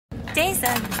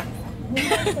Jason.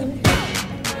 Jason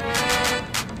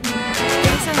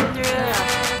Derulo.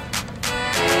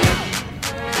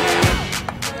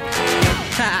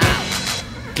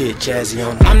 Get jazzy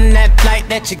on. I'm that flight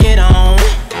that you get on,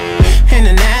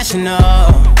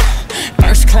 international.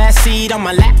 First class seat on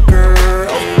my lap,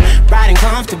 girl, riding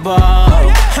comfortable.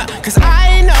 Cause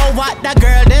I know what that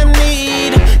girl them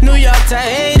need. New York to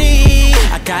Haiti,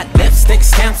 I got lipstick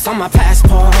stamps on my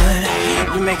passport.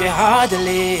 You make it hard to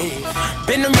leave.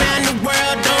 Been around the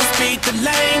world, don't speak the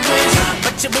language,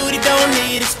 but your booty don't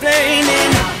need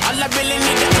explaining. All I really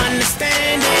need to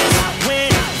understand is when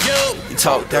you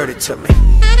talk dirty to me.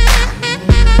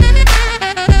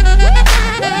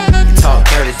 You talk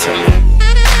dirty to me.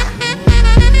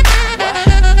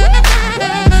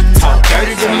 Talk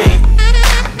dirty to me.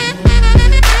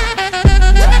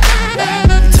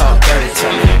 You talk dirty to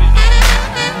me.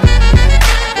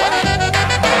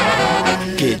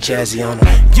 Get jazzy on them.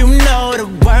 You know the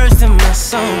words in my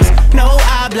songs. No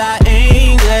habla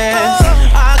English.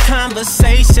 Our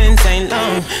conversations ain't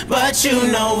long, but you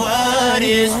know what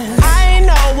is. I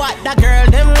know what that girl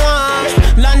them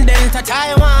want. London to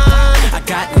Taiwan. I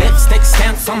got lipstick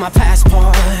stamps on my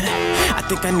passport. I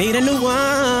think I need a new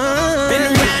one. Been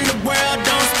around the world,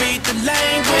 don't speak the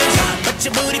language, but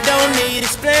your booty don't need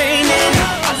explaining.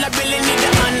 All I really need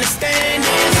to understand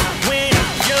is when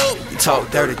you talk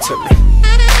dirty to me.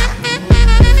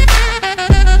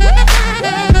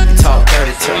 Talk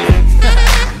dirty to me.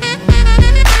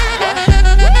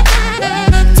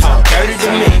 Talk dirty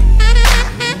to me.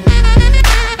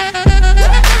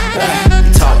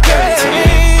 Talk dirty to me.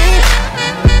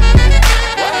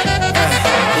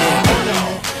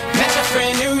 Met a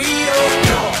friend in Rio.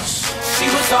 She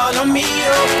was all on me.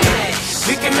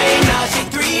 We can make Nazi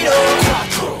 3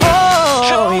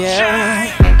 Oh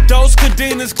yeah. Those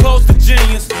cadenas close to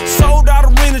genius. Sold out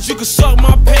arenas, you can suck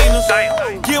my penis.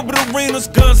 Gilbert Arenas,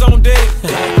 guns on deck.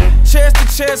 Chest to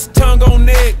chest, tongue on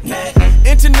neck.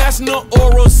 International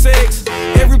oral sex.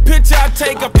 Every picture I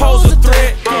take, I pose a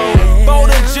threat. Bold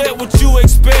and jet, what you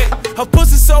expect? Her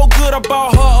pussy so good, I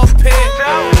bought her a pet.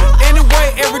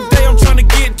 Anyway, every day I'm trying to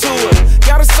get to it.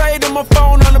 Gotta say to my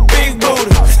phone on the big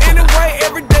booty. Anyway,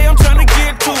 every day I'm trying to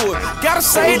get to it. Gotta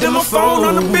say to my phone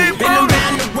on the big booty. Been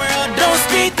around the world, don't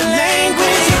speak the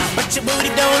language, but your booty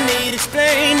don't need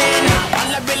explaining.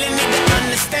 All I really need to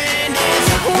understand is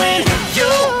when you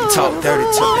talk dirty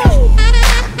to me.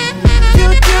 You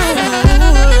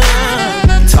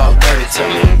talk dirty to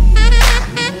me.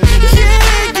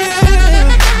 Yeah,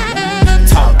 yeah.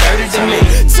 Talk dirty to me.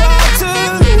 Talk to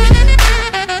me.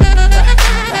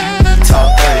 Talk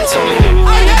dirty to me.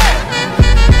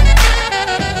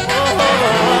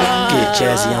 Get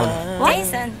jazzy on them.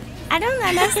 Jason. I don't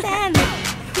understand.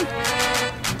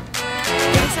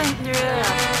 Jason Derulo.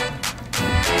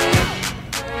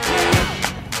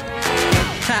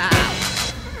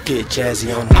 Get jazzy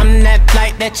on them. I'm that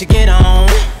flight that you get on,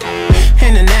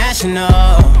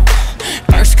 international.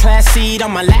 First class seat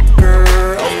on my lap,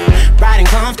 girl, riding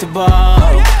comfortable.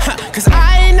 Cause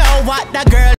I know what that girl